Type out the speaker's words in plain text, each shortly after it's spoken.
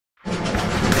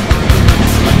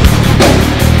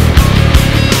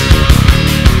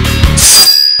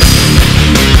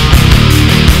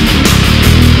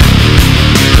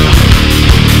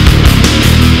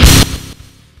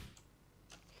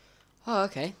Oh,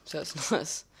 okay. So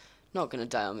it's not going to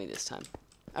die on me this time.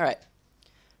 Alright.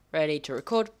 Ready to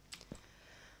record.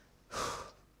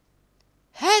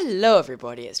 Hello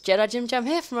everybody, it's JediJimJam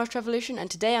here from Attribution,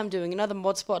 and today I'm doing another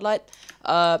mod spotlight.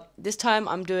 This time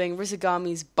I'm doing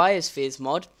Rizagami's BioSpheres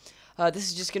mod. This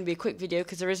is just going to be a quick video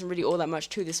because there isn't really all that much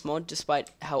to this mod, despite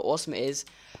how awesome it is.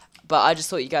 But I just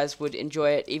thought you guys would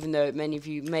enjoy it, even though many of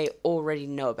you may already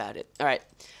know about it. Alright,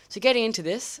 so getting into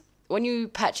this, when you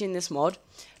patch in this mod,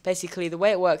 basically the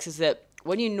way it works is that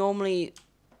when you normally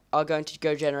are going to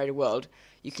go generate a world,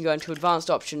 you can go into advanced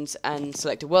options and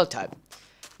select a world type.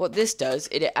 What this does,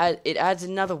 it adds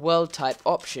another world type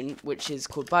option, which is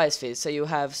called BioSpheres. So you'll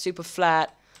have super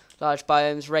flat, large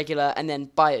biomes, regular, and then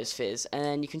BioSpheres. And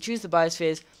then you can choose the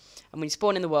BioSpheres, and when you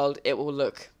spawn in the world, it will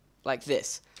look like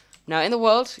this. Now, in the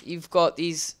world, you've got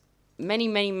these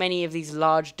many of these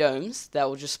large domes that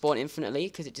will just spawn infinitely,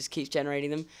 because it just keeps generating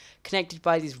them, connected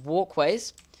by these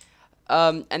walkways.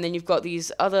 And then you've got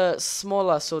these other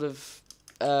smaller sort of,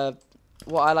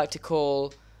 what I like to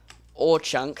call ore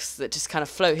chunks that just kind of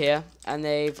float here, and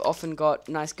they've often got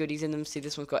nice goodies in them. See,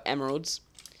 this one's got emeralds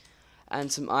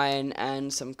and some iron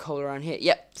and some coal around here.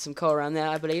 Yep, some coal around there,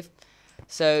 I believe.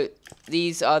 So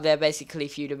these are there basically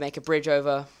for you to make a bridge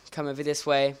over, come over this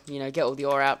way, you know, get all the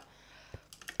ore out.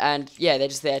 And yeah, they're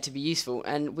just there to be useful.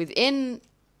 And within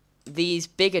these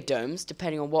bigger domes,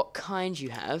 depending on what kind you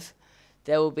have,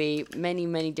 there will be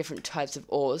many different types of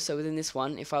ores. So within this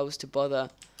one, if I was to bother,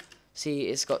 see,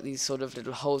 it's got these sort of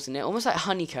little holes in it, almost like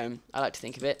honeycomb, I like to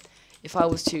think of it. If I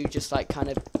was to just like kind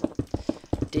of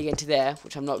dig into there,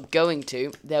 which I'm not going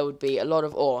to, there would be a lot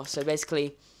of ore. So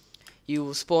basically, you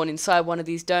will spawn inside one of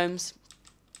these domes,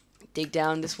 dig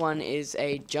down. This one is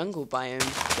a jungle biome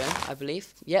dome, I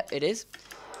believe. Yep, it is.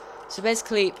 So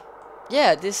basically,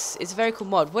 yeah, this is a very cool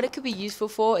mod. What it could be useful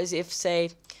for is if, say,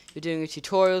 you're doing a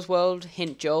tutorials world,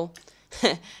 hint Joel,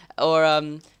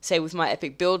 or say with my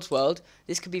epic builds world,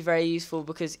 this could be very useful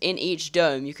because in each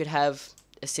dome you could have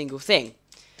a single thing,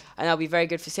 and that'll be very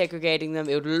good for segregating them.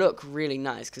 It would look really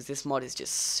nice because this mod is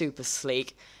just super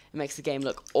sleek. It makes the game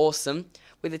look awesome.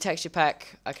 With the texture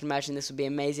pack, I can imagine this would be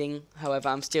amazing. However,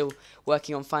 I'm still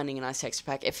working on finding a nice texture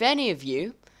pack. If any of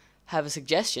you have a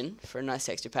suggestion for a nice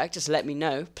texture pack, just let me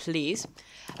know, please.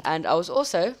 And I was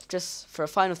also, just for a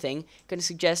final thing, going to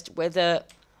suggest whether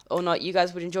or not you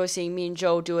guys would enjoy seeing me and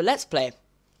Joel do a Let's Play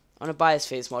on a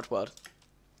BioSpheres mod world.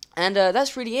 And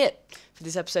that's really it for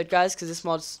this episode, guys, because this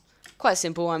mod's quite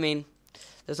simple. I mean,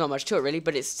 there's not much to it, really,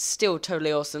 but it's still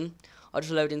totally awesome. I'll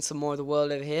just load in some more of the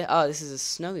world over here. Oh, this is a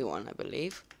snowy one, I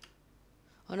believe.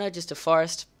 Oh, no, just a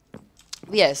forest.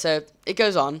 But yeah, so it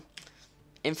goes on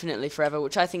infinitely forever,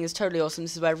 which I think is totally awesome.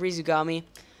 This is by Rizagami,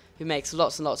 who makes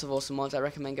lots and lots of awesome mods. I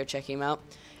recommend go checking him out.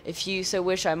 If you so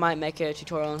wish, I might make a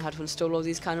tutorial on how to install all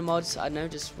these kind of mods. I don't know,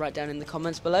 just write down in the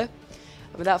comments below.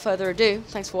 And without further ado,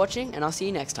 thanks for watching, and I'll see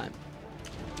you next time.